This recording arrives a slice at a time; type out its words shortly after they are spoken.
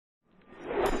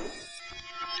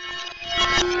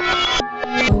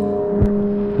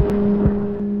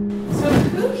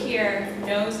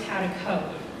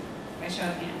show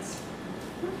of hands.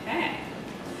 Okay.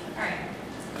 All right.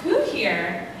 Who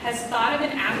here has thought of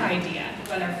an app idea,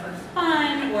 whether for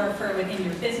fun or for within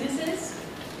your businesses?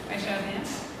 By show of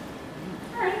hands.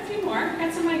 All right, a few more.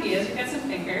 Got some ideas. We've got some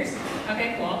thinkers.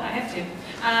 Okay, cool. I have two.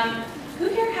 Who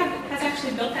here has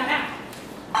actually built that app?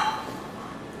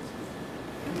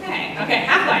 Okay,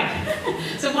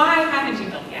 halfway. So why haven't you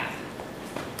built the app?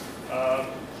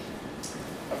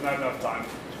 I've not enough time.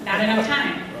 Not enough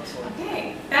time.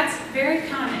 Okay, that's very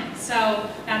common. So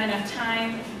not enough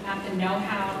time, not the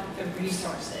know-how, the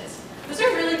resources. Those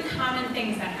are really common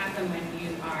things that happen when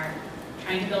you are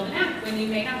trying to build an app, when you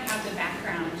may not have the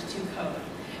background to code.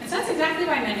 And so that's exactly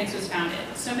why Mendix was founded.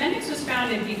 So Mendix was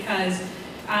founded because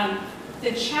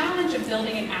the challenge of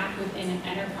building an app within an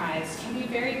enterprise can be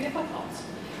very difficult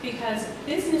because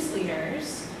business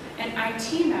leaders and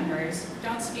IT members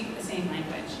don't speak the same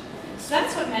language. So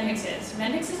that's what Mendix is.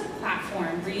 Mendix is a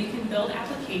platform where you can build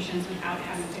applications without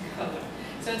having to code.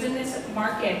 So it's in this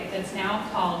market that's now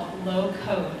called low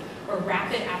code or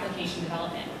rapid application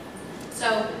development.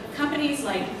 So companies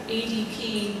like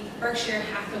ADP, Berkshire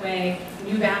Hathaway,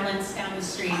 New Balance down the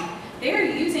street, they are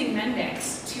using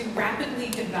Mendix to rapidly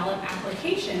develop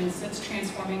applications that's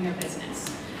transforming their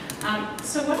business.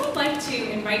 So what I'd like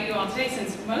to invite you all today,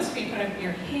 since most of you put up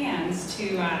your hands to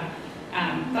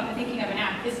thinking of an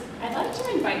app, is I'd like to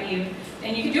invite you,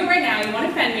 and you can do it right now, you won't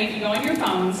offend me if you go on your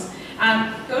phones,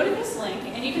 go to this link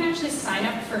and you can actually sign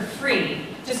up for free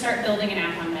to start building an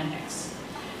app on Mendix.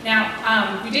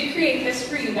 Now, we did create this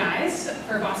for you guys,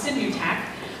 for Boston New Tech.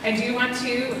 I do want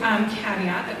to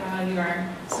caveat that while you are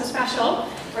so special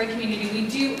for our community, we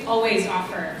do always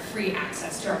offer free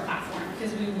access to our platform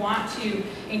because we want to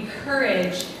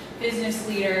encourage business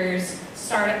leaders,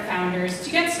 startup founders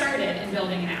to get started in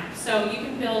building an app. So you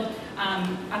can build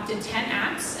up to 10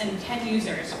 apps and 10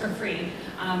 users for free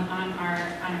on our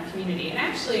community. And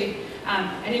actually,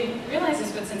 I didn't realize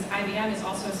this, but since IBM is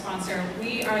also a sponsor,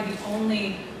 we are the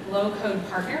only low-code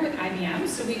partner with IBM.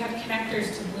 So we have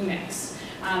connectors to Bluemix,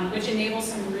 which enables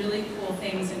some really cool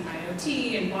things in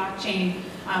IoT and blockchain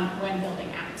when building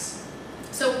apps.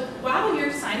 So while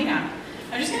you're signing up,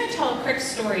 I'm just going to tell a quick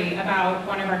story about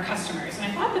one of our customers. And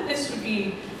I thought that this would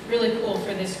be really cool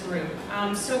for this group.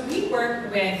 So we work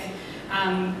with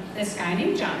this guy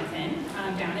named Jonathan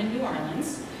down in New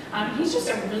Orleans. He's just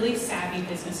a really savvy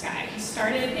business guy. He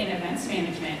started in events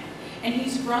management, and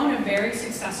he's grown a very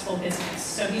successful business.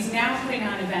 So he's now putting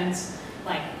on events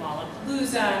like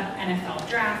Lollapalooza, NFL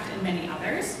Draft, and many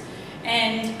others.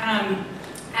 And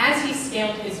as he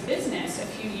scaled his business a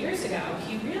few years ago,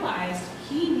 he realized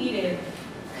he needed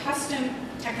custom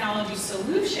technology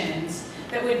solutions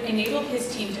that would enable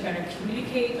his team to better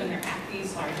communicate when they're at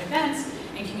these large events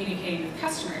and communicating with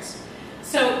customers.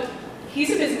 So he's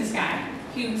a business guy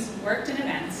who's worked in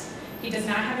events. He does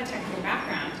not have a technical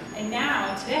background. And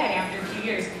now, today, after a few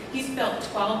years, he's built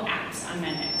 12 apps on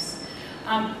Mendix.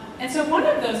 And so one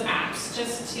of those apps,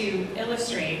 just to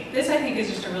illustrate, this I think is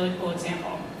just a really cool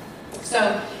example.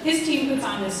 So his team puts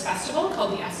on this festival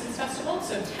called the Essence Festival.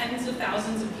 So tens of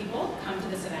thousands of people come to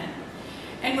this event.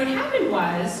 And what happened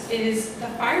is the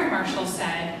fire marshal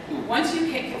said, once you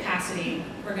hit capacity,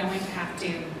 we're going to have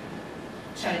to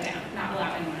shut it down, not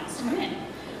allow anyone else to come in.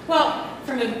 Well,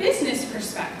 from a business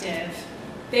perspective,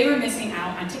 they were missing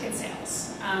out on ticket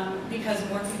sales because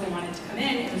more people wanted to come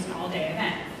in. It was an all-day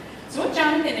event. So what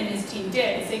Jonathan and his team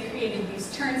did is they created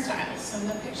these turnstiles, so in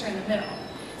the picture in the middle.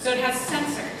 So it has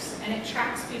sensors, and it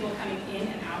tracks people coming in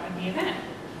and out of the event.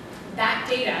 That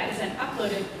data is then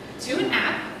uploaded to an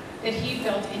app that he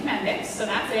built in Mendix, so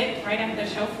that's it, right at the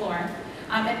show floor.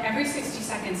 And every 60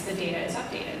 seconds, the data is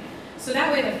updated. So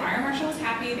that way the fire marshal was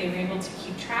happy, they were able to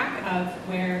keep track of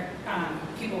where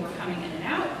people were coming in and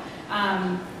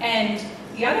out. And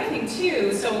the other thing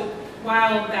too, so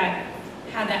while that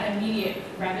had that immediate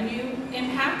revenue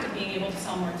impact of being able to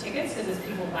sell more tickets, because as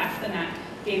people left, then that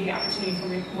gave the opportunity for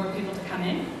more people to come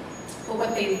in. But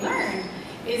what they learned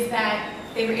is that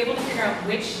they were able to figure out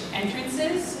which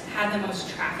entrances had the most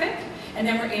traffic, and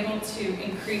then were able to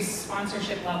increase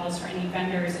sponsorship levels for any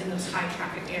vendors in those high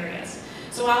traffic areas.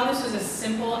 So while this was a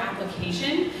simple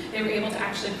application, they were able to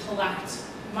actually collect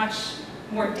much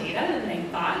more data than they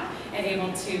thought and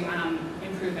able to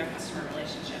improve their customer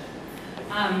relationship.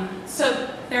 So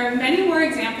there are many more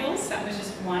examples. That was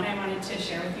just one I wanted to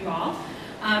share with you all.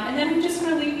 And then I just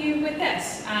want to leave you with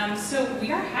this. So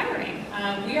we are hiring.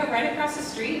 We are right across the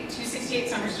street, 268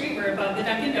 Summer Street. We're above the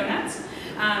Dunkin' Donuts.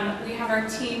 We have our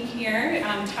team here,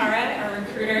 Tara, our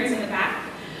recruiters in the back.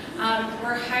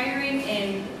 We're hiring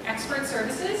in expert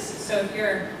services. So if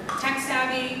you're tech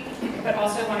savvy, but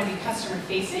also want to be customer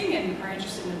facing and are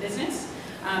interested in the business,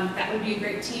 that would be a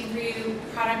great team for you.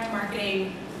 Product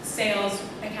marketing, sales,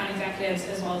 account executives,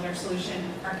 as well as our solution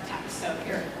architects. So if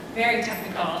you're very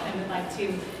technical and would like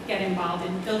to get involved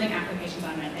in building applications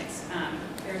on Mendix,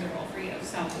 there's a role for you.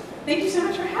 So thank you so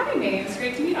much for having me. It was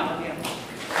great to meet all of you.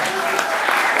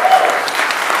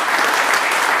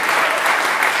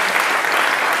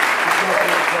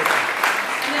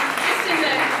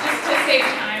 Just to save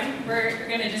time, we're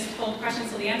going to just hold questions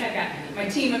till the end. I've got my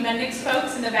team of Mendix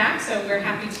folks in the back, so we're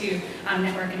happy to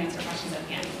network and answer questions at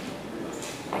the end.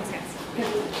 Thanks, guys.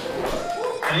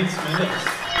 Thanks,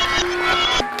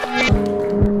 Mendix.